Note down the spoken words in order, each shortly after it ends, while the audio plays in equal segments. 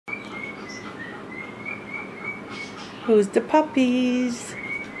Who's the puppies?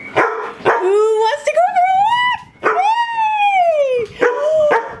 Who wants to go for a walk? Yay!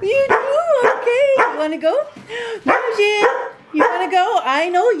 You do? Okay. You want to go? Logan, you want to go? I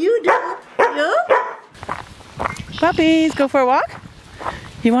know you do. You? Puppies, go for a walk?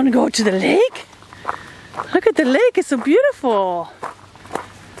 You want to go to the lake? Look at the lake. It's so beautiful.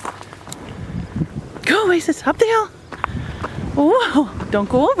 Go, Oasis. Up the hill. Whoa. Don't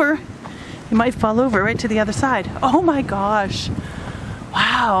go over. You might fall over right to the other side. Oh my gosh.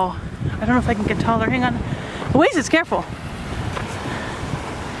 Wow. I don't know if I can get taller. Hang on. Oasis, careful.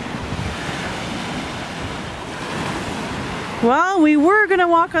 Well, we were going to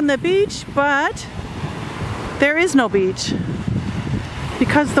walk on the beach, but there is no beach.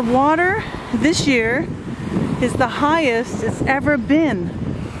 Because the water this year is the highest it's ever been.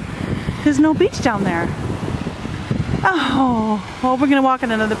 There's no beach down there. Oh, well, we're going to walk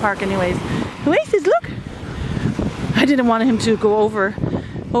in another park anyways. Oasis, look. I didn't want him to go over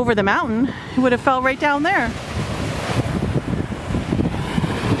the mountain. He would have fell right down there.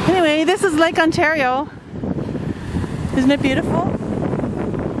 Anyway, this is Lake Ontario. Isn't it beautiful?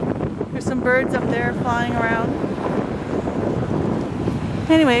 There's some birds up there flying around.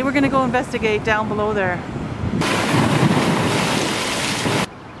 Anyway, we're going to go investigate down below there.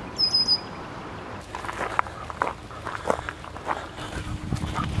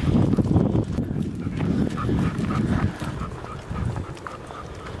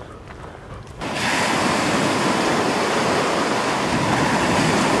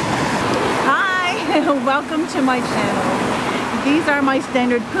 Welcome to my channel. These are my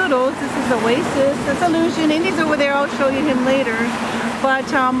standard poodles. This is Oasis, that's Illusion. Indy's over there, I'll show you him later.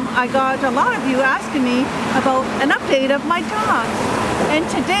 But I got a lot of you asking me about an update of my dogs. And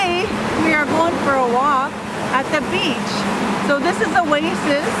today we are going for a walk at the beach. So this is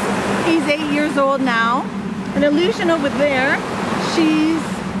Oasis. He's 8 years old now. And Illusion over there, she's,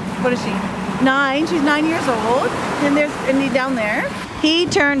 what is she? 9. She's 9 years old. And there's Indy down there. He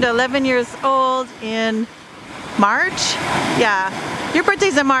turned 11 years old in March. Yeah, your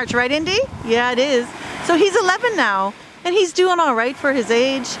birthday's in March, right, Indy? Yeah, it is. So he's 11 now, and he's doing all right for his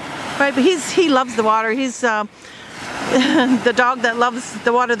age, right? But he loves the water. He's the dog that loves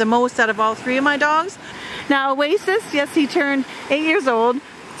the water the most out of all 3 of my dogs. Now Oasis, yes, he turned 8 years old,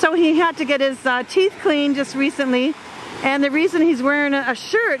 so he had to get his teeth cleaned just recently. And the reason he's wearing a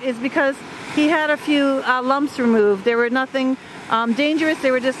shirt is because he had a few lumps removed. They were nothing dangerous.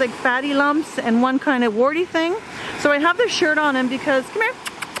 They were just like fatty lumps and one kind of warty thing. So I have the shirt on him because, come here,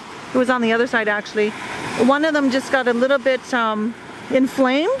 it was on the other side actually. One of them just got a little bit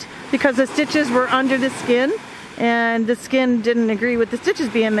inflamed because the stitches were under the skin and the skin didn't agree with the stitches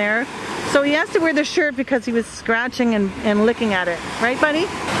being there. So he has to wear the shirt because he was scratching and licking at it. Right, buddy?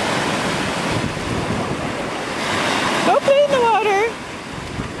 Go play in the water.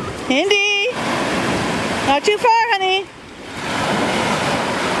 Indy! Not too far, honey.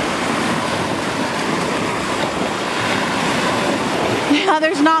 Yeah,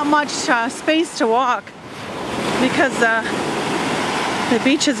 there's not much space to walk because the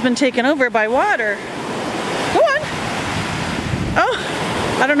beach has been taken over by water. Go on.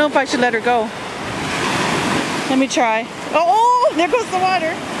 Oh, I don't know if I should let her go. Let me try. Oh, there goes the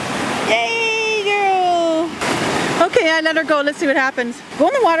water. Yay, girl. Okay, I let her go. Let's see what happens. Go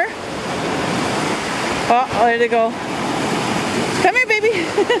in the water. Oh, there they go. Come here, baby.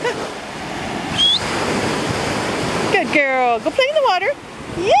 Good girl. Go play in the water.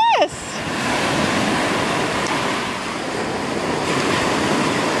 Yes.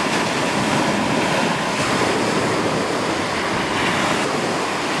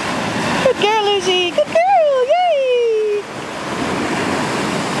 Good girl, Lucy. Good girl. Yay.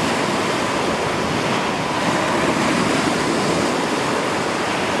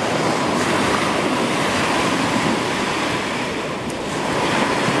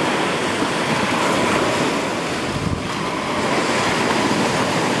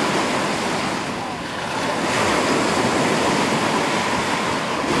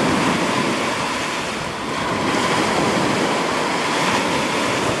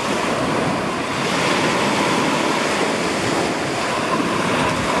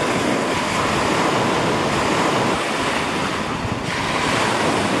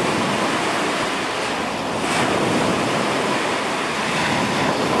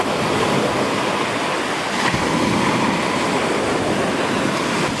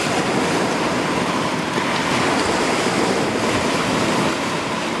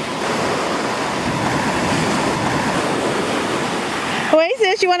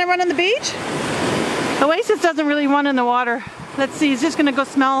 Oasis, you want to run on the beach? Oasis doesn't really run in the water. Let's see, he's just going to go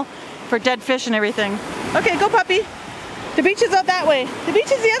smell for dead fish and everything. Okay, go puppy. The beach is out that way. The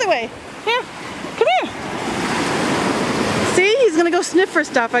beach is the other way. Here, come here. See, he's gonna go sniff for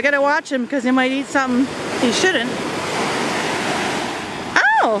stuff. I gotta watch him because he might eat something he shouldn't.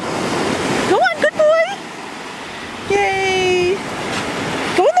 Ow! Go on, good boy. Yay!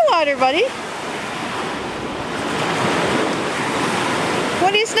 Go in the water, buddy.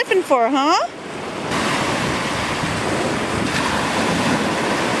 What are you sniffing for, huh?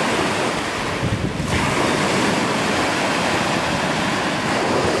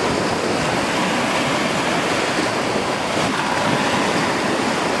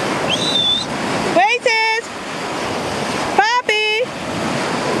 Oasis! Puppy!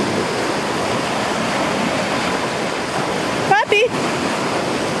 Puppy!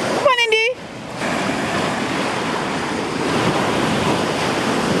 Come on, Indy!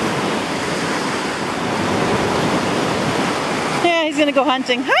 Yeah, he's gonna go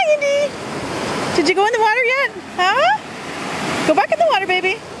hunting. Hi, Indy! Did you go in the water yet? Huh? Go back in the water,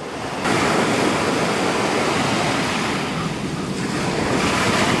 baby.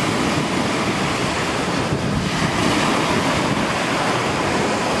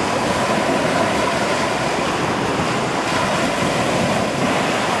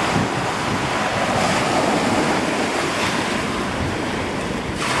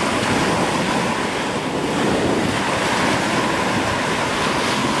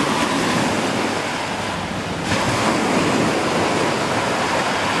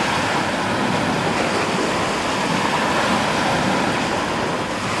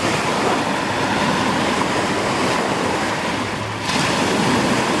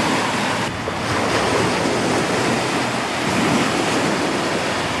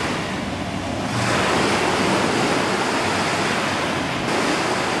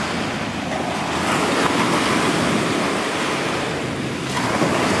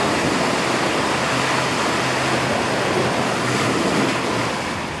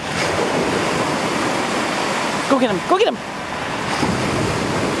 Go get him, go get him.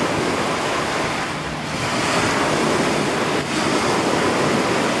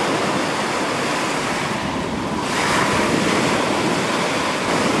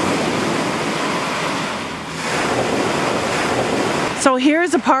 So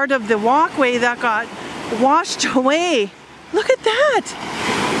here's a part of the walkway that got washed away. Look at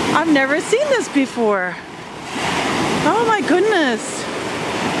that. I've never seen this before. Oh my goodness.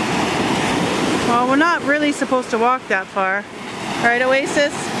 Well, we're not really supposed to walk that far. Right,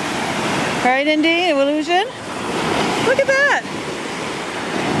 Oasis? Right, Indy? Illusion? Look at that!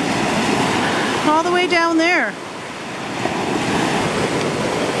 All the way down there.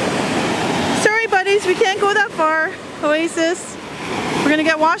 Sorry, buddies, we can't go that far. Oasis. We're gonna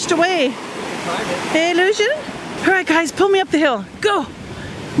get washed away. Hey, Illusion? Alright, guys, pull me up the hill. Go!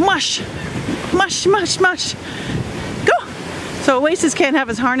 Mush! Mush, mush, mush! Go! So Oasis can't have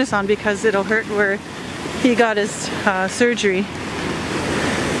his harness on because it'll hurt where he got his surgery.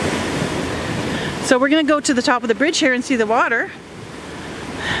 So we're gonna go to the top of the bridge here and see the water,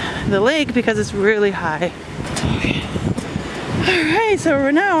 the lake, because it's really high. Okay. Alright, so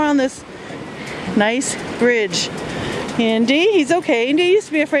we're now on this nice bridge. Indy, he's okay. Indy used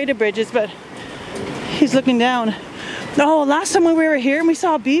to be afraid of bridges, but he's looking down. Oh, last time when we were here and we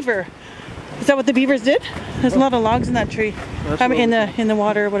saw a beaver. Is that what the beavers did? There's a lot of logs in that tree. I mean, in the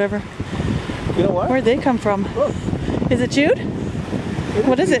water or whatever. You know what? Where'd they come from? Look. Is it Jude?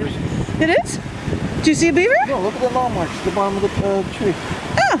 What is it? It is? Do you see a beaver? No, look at the long marks at the bottom of the tree.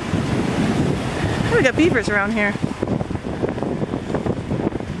 Oh! We got beavers around here.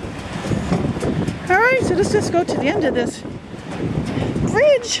 Alright, so let's just go to the end of this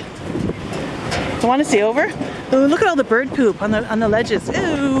bridge. I want to see over. Ooh, look at all the bird poop on the ledges.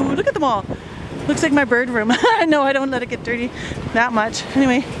 Ooh, look at them all. Looks like my bird room. No, I don't let it get dirty that much.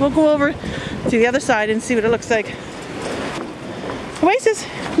 Anyway, we'll go over to the other side and see what it looks like. Oasis,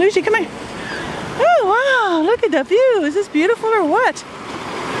 Lucy, come here. Oh wow, look at the view. Is this beautiful or what?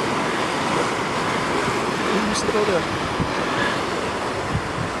 Just go there.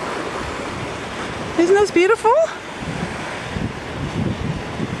 Isn't this beautiful?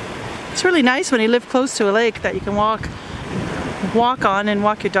 It's really nice when you live close to a lake that you can walk on and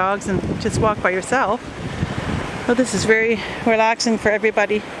walk your dogs and just walk by yourself. Well, this is very relaxing for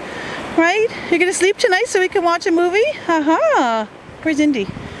everybody. Right? You're gonna sleep tonight so we can watch a movie? Haha. Where's Indy?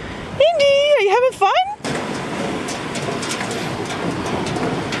 Indy, are you having fun?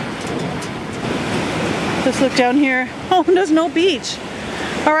 Let's look down here. Oh, there's no beach.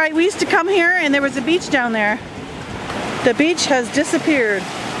 Alright, we used to come here and there was a beach down there. The beach has disappeared.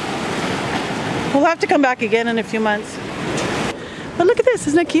 We'll have to come back again in a few months. But look at this,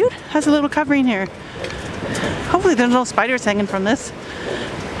 isn't it cute? Has a little covering here. Hopefully there's no spiders hanging from this,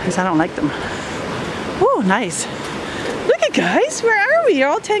 because I don't like them. Ooh, nice. Look at guys, where are we? You're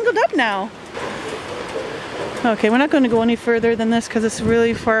all tangled up now. Okay, we're not going to go any further than this because it's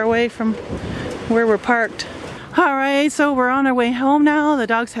really far away from where we're parked. All right, so we're on our way home now. The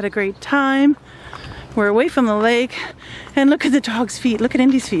dogs had a great time. We're away from the lake. And look at the dog's feet. Look at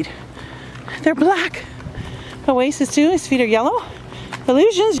Indy's feet. They're black. Oasis too, his feet are yellow.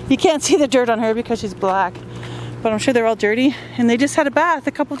 Illusions, you can't see the dirt on her because she's black. But I'm sure they're all dirty. And they just had a bath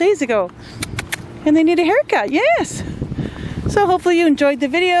a couple days ago. And they need a haircut, yes. So hopefully you enjoyed the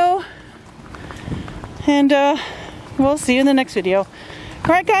video. And we'll see you in the next video. All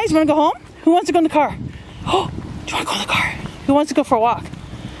right guys, you wanna go home? Who wants to go in the car? Oh, do you wanna go in the car? Who wants to go for a walk?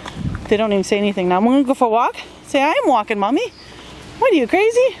 They don't even say anything now. I'm gonna go for a walk. Say, I am walking, mommy. What are you,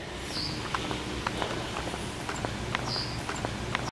 crazy?